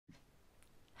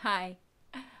Hi,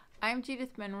 I'm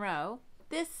Judith Monroe.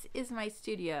 This is my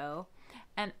studio,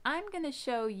 and I'm going to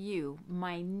show you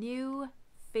my new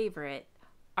favorite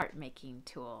art making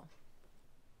tool.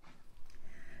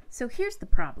 So here's the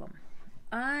problem.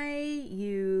 I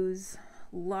use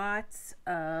lots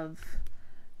of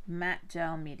matte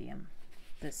gel medium,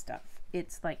 this stuff.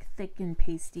 It's like thick and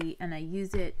pasty, and I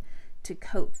use it to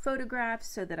coat photographs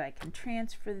so that I can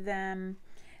transfer them.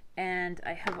 And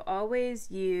I have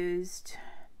always used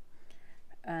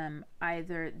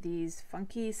either these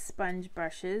funky sponge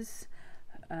brushes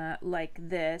like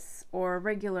this or a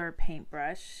regular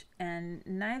paintbrush, and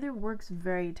neither works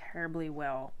very terribly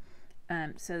well.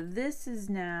 So this is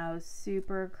now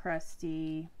super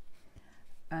crusty,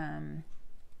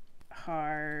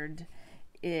 hard.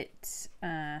 This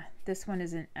one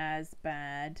isn't as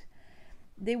bad.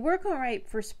 They work all right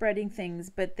for spreading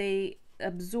things, but they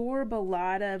absorb a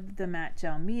lot of the matte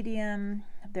gel medium.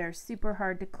 They're super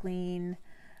hard to clean.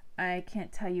 I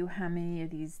can't tell you how many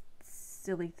of these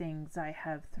silly things I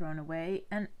have thrown away,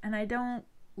 and I don't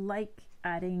like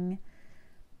adding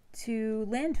to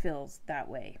landfills that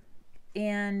way.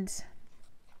 And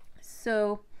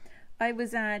so I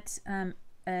was at a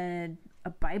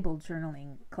Bible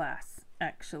journaling class,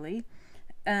 actually,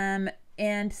 and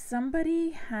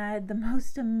somebody had the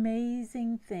most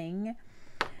amazing thing.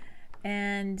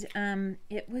 And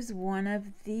it was one of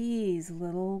these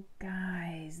little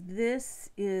guys. This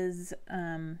is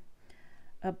a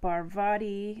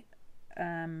Barvati.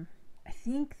 I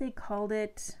think they called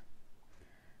it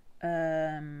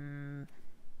a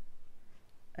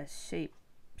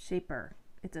shaper.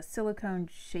 It's a silicone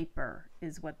shaper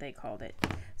is what they called it.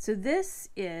 So this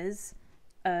is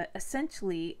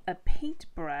essentially a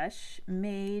paintbrush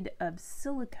made of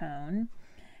silicone,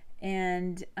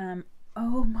 and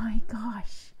oh my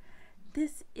gosh,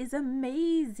 this is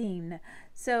amazing.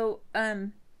 So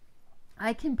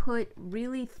I can put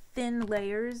really thin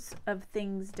layers of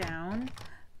things down.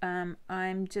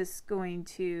 I'm just going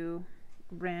to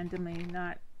randomly,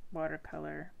 not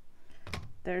watercolor.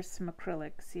 There's some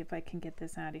acrylic. See if I can get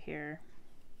this out of here.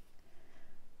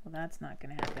 Well, that's not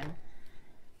going to happen.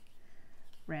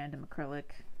 Random acrylic.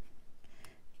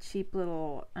 Cheap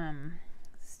little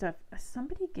stuff.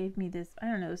 Somebody gave me this. I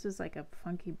don't know. This was like a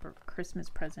funky Christmas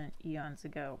present eons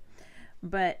ago.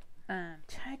 But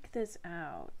check this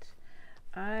out.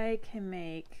 I can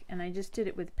make, and I just did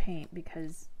it with paint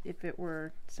because if it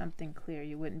were something clear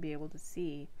you wouldn't be able to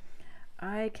see.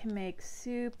 I can make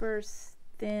super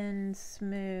thin,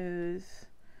 smooth.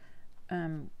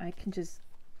 I can just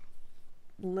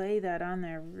lay that on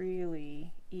there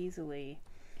really easily.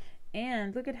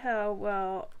 And look at how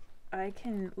well I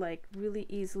can like really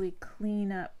easily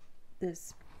clean up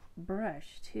this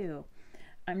brush too.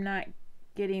 I'm not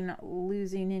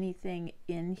losing anything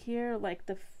in here. Like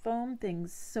the foam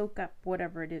things soak up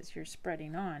whatever it is you're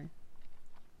spreading on.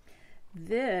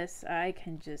 This I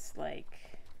can just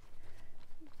like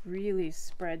really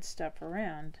spread stuff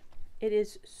around. It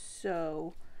is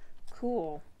so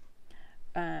cool.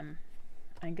 I'm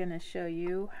gonna show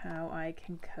you how I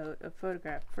can coat a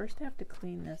photograph. First I have to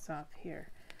clean this off here,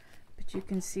 but you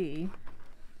can see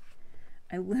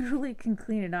I literally can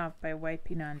clean it off by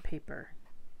wiping on paper.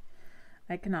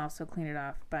 I can also clean it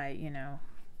off by, you know,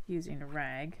 using a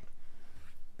rag,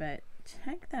 but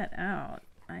check that out.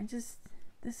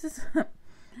 This is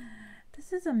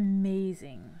this is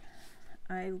amazing.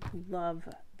 I love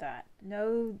that.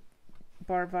 No,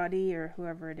 Barvati or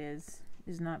whoever it is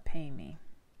not paying me.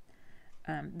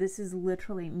 This is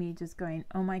literally me just going,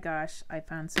 oh my gosh, I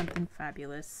found something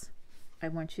fabulous. I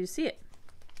want you to see it.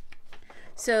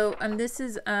 So this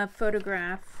is a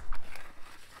photograph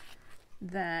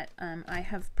that I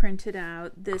have printed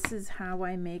out. This is how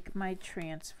I make my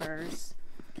transfers.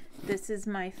 This is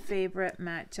my favorite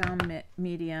matte gel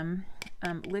medium.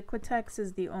 Liquitex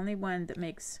is the only one that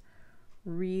makes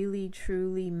really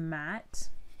truly matte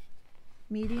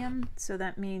medium. So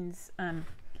that means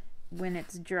when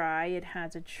it's dry, it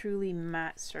has a truly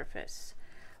matte surface,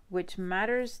 which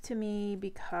matters to me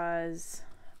because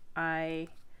I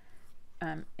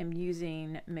am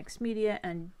using mixed media,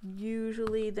 and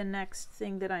usually the next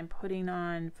thing that I'm putting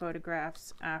on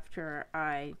photographs after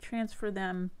I transfer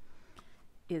them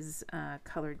is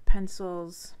colored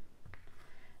pencils,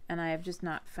 and I have just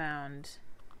not found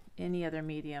any other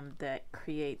medium that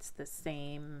creates the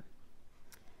same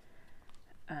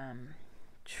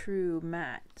true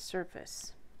matte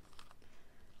surface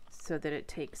so that it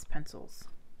takes pencils.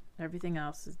 Everything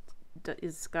else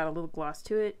is got a little gloss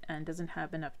to it and doesn't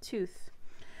have enough tooth.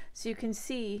 So you can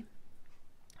see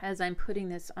as I'm putting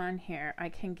this on here, I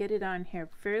can get it on here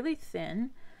fairly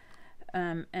thin.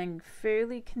 and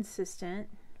fairly consistent.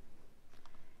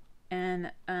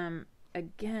 And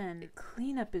again,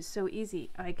 cleanup is so easy.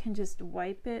 I can just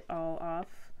wipe it all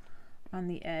off on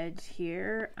the edge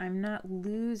here. I'm not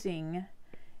losing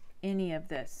any of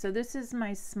this. So this is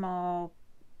my small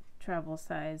travel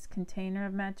size container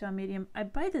of matte gel medium. I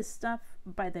buy this stuff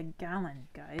by the gallon,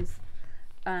 guys.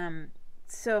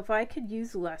 So if I could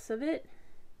use less of it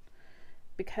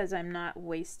because I'm not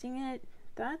wasting it,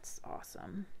 that's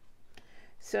awesome.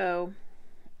 So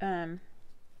I'm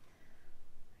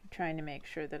trying to make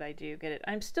sure that I do get it.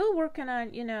 I'm still working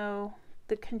on, you know,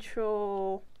 the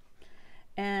control,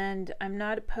 and I'm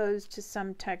not opposed to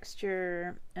some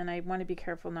texture, and I want to be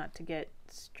careful not to get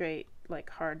straight, like,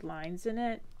 hard lines in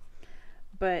it.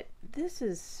 But this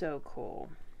is so cool.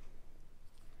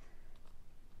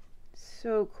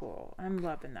 So cool. I'm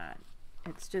loving that.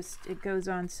 It's just, it goes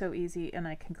on so easy, and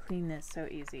I can clean this so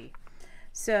easy.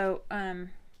 So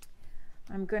I'm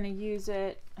going to use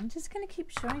it. I'm just going to keep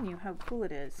showing you how cool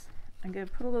it is. I'm going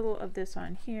to put a little of this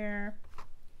on here.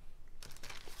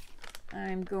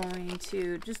 I'm going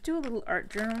to just do a little art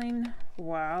journaling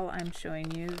while I'm showing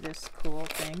you this cool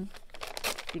thing,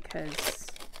 because,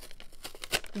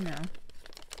 you know.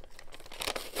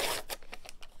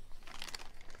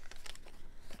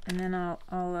 And then I'll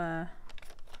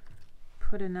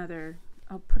put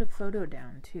a photo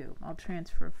down too. I'll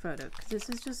transfer a photo because this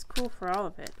is just cool for all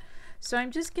of it. So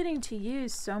I'm just getting to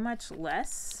use so much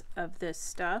less of this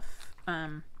stuff.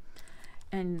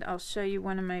 And I'll show you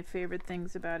one of my favorite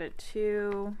things about it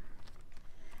too.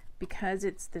 Because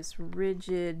it's this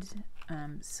rigid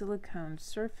silicone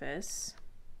surface,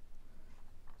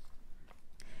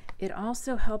 it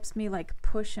also helps me like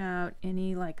push out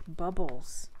any like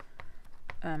bubbles.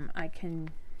 I can,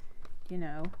 you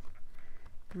know,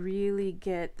 really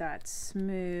get that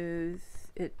smooth.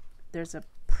 There's a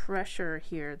pressure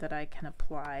here that I can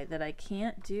apply that I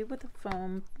can't do with a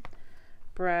foam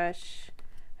brush,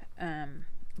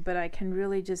 but I can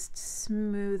really just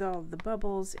smooth all the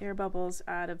bubbles, air bubbles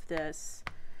out of this.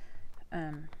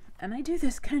 And I do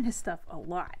this kind of stuff a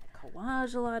lot.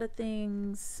 Collage a lot of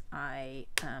things. I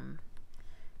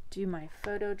do my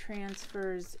photo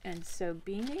transfers, and so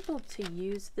being able to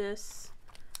use this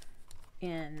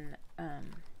in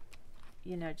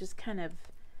you know, just kind of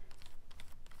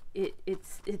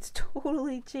it's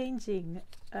totally changing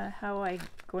how I'm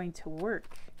going to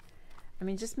work. I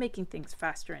mean, just making things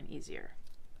faster and easier.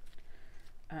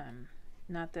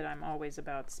 Not that I'm always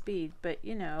about speed, but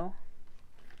you know,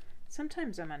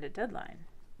 sometimes I'm on a deadline,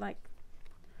 like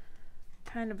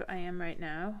kind of I am right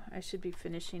now. I should be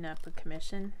finishing up a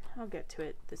commission. I'll get to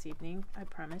it this evening, I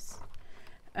promise.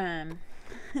 And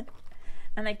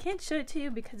I can't show it to you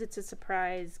because it's a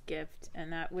surprise gift,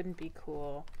 and that wouldn't be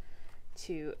cool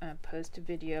to post a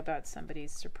video about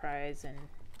somebody's surprise, and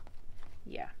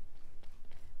yeah,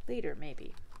 later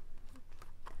maybe.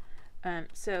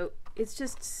 So it's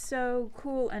just so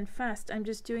cool and fast. I'm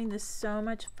just doing this so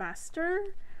much faster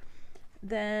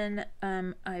than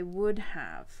I would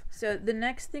have. So the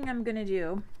next thing I'm gonna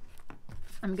do,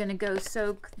 I'm gonna go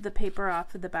soak the paper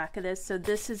off of the back of this. So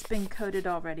this has been coated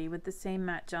already with the same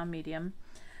matte gel medium,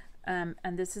 and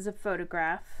this is a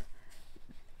photograph,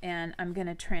 and I'm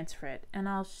gonna transfer it, and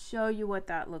I'll show you what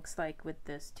that looks like with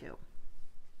this too.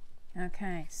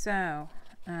 Okay, so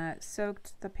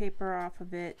soaked the paper off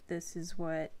of it. This is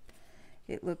what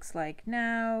it looks like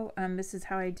now. This is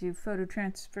how I do photo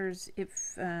transfers.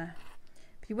 If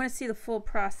you want to see the full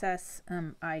process,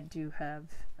 I do have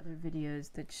other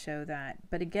videos that show that.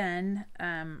 But again,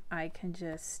 I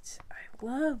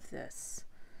love this.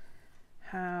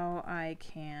 How I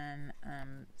can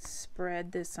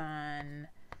spread this on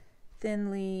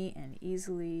thinly and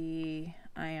easily.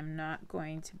 I am not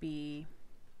going to be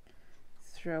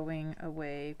throwing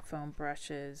away foam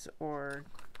brushes or,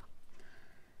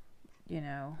 you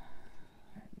know,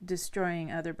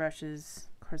 destroying other brushes.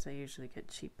 Of course, I usually get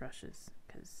cheap brushes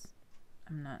because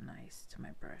I'm not nice to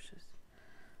my brushes.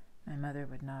 My mother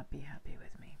would not be happy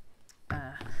with me.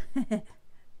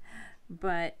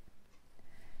 But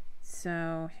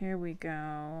so here we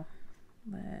go.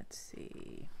 Let's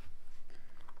see.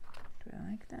 Do I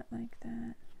like that like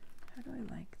that? How do I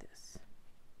like this?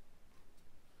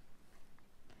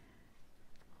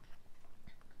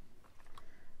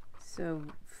 So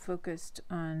focused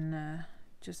on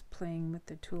just playing with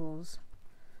the tools,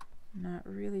 not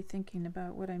really thinking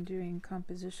about what I'm doing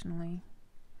compositionally.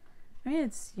 I mean,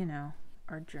 it's, you know,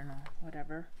 art journal,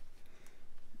 whatever.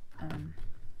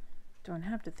 Don't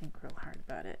have to think real hard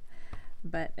about it.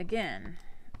 But again,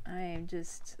 I am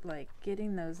just like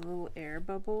getting those little air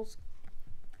bubbles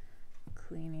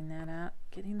cleaning that out,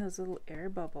 getting those little air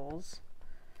bubbles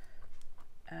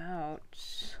out.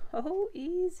 So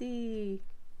easy.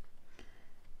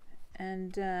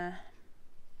 And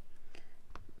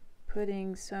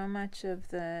putting so much of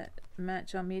the matte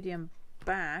gel medium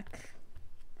back.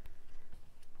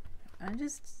 I'm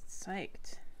just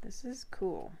psyched. This is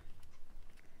cool.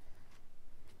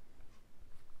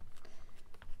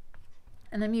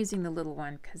 And I'm using the little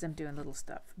one because I'm doing little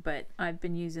stuff. But I've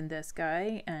been using this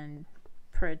guy, and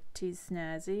pretty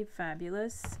snazzy,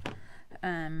 fabulous.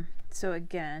 So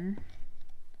again,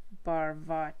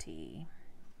 Barvati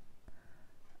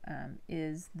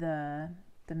is the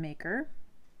maker.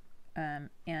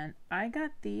 And I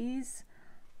got these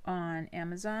on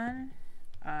Amazon.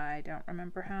 I don't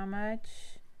remember how much.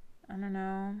 I don't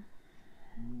know.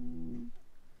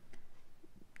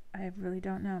 I really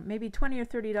don't know. Maybe $20 or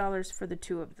 $30 for the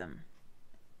two of them.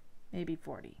 Maybe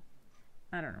 40.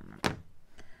 I don't remember.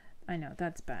 I know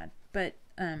that's bad, but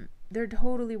they're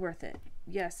totally worth it.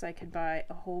 Yes, I could buy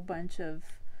a whole bunch of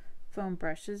foam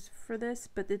brushes for this,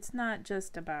 but it's not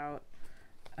just about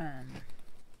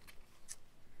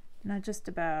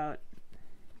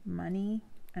money.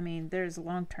 I mean, there's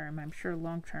long term. I'm sure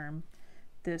long term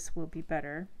this will be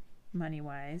better money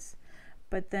wise.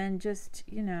 But then just,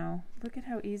 you know, look at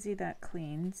how easy that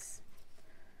cleans.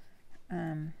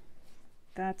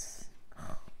 That's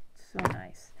so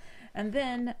nice. And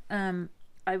then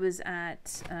I was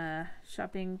at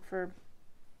shopping for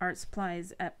art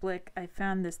supplies at Blick. I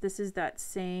found this. This is that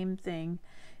same thing.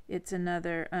 It's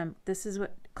another, this is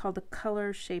what called a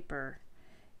color shaper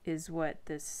is what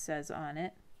this says on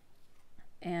it.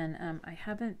 And I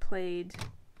haven't played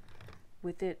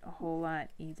with it a whole lot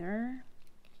either.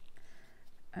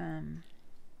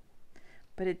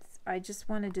 But I just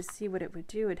wanted to see what it would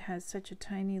do. It has such a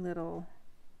tiny little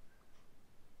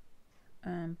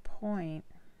point.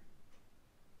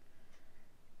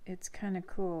 It's kind of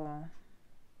cool.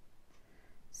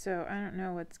 So I don't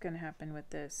know what's going to happen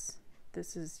with this.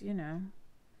 This is, you know,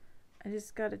 I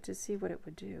just got it to see what it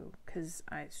would do because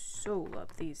I so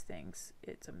love these things.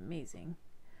 It's amazing.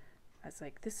 I was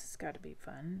like, this has got to be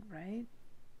fun, right?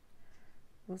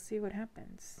 We'll see what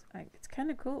happens. It's kind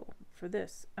of cool for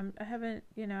this. I haven't,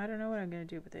 you know, I don't know what I'm going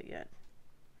to do with it yet.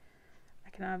 I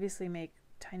can obviously make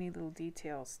tiny little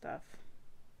detail stuff.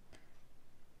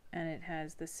 And it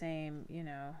has the same, you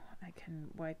know, I can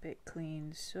wipe it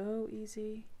clean so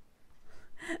easy.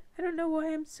 I don't know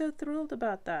why I'm so thrilled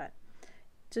about that.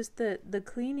 Just the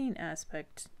cleaning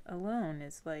aspect alone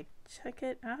is like, check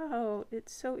it out.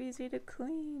 It's so easy to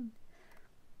clean.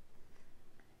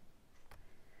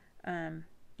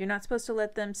 You're not supposed to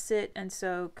let them sit and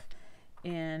soak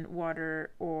in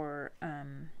water or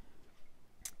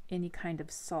any kind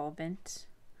of solvent,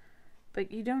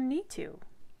 but you don't need to.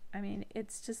 I mean,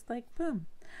 it's just like boom.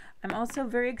 I'm also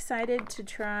very excited to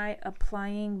try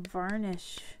applying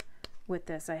varnish with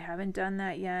this. I haven't done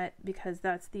that yet because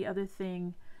that's the other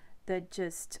thing that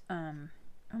just oh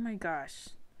my gosh,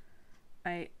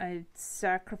 I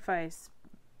sacrifice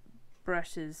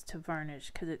brushes to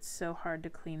varnish because it's so hard to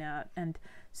clean out and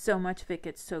so much of it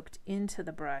gets soaked into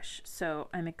the brush. So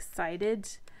I'm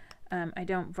excited. I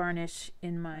don't varnish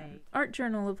in my art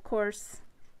journal, of course.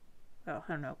 Well,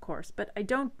 I don't know, of course, but I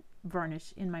don't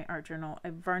varnish in my art journal. I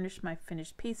varnish my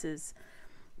finished pieces,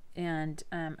 and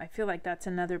I feel like that's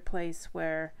another place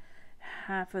where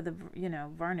half of the, you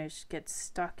know, varnish gets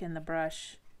stuck in the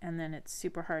brush and then it's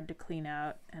super hard to clean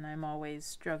out, and I'm always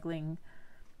struggling,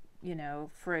 you know,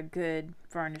 for a good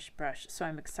varnish brush. So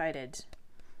I'm excited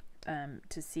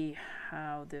to see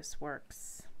how this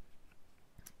works.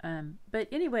 But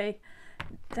anyway,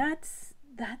 that's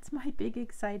my big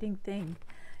exciting thing,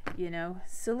 you know,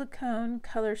 silicone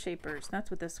color shapers. That's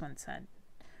what this one said.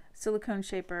 Silicone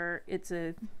shaper. It's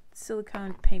a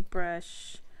silicone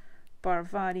paintbrush.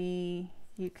 Barvati.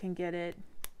 You can get it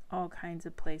all kinds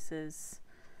of places.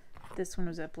 This one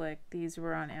was at Blick. These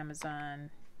were on Amazon.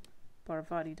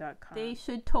 Barvati.com. They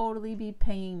should totally be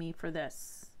paying me for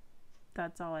this.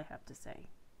 That's all I have to say.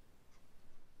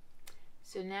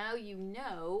 So now you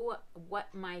know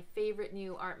what my favorite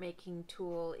new art making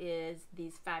tool is,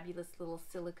 these fabulous little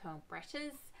silicone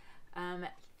brushes.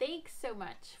 Thanks so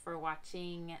much for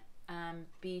watching.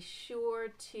 Be sure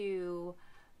to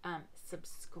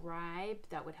subscribe.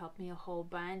 That would help me a whole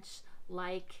bunch.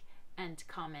 Like and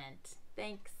comment.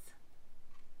 Thanks.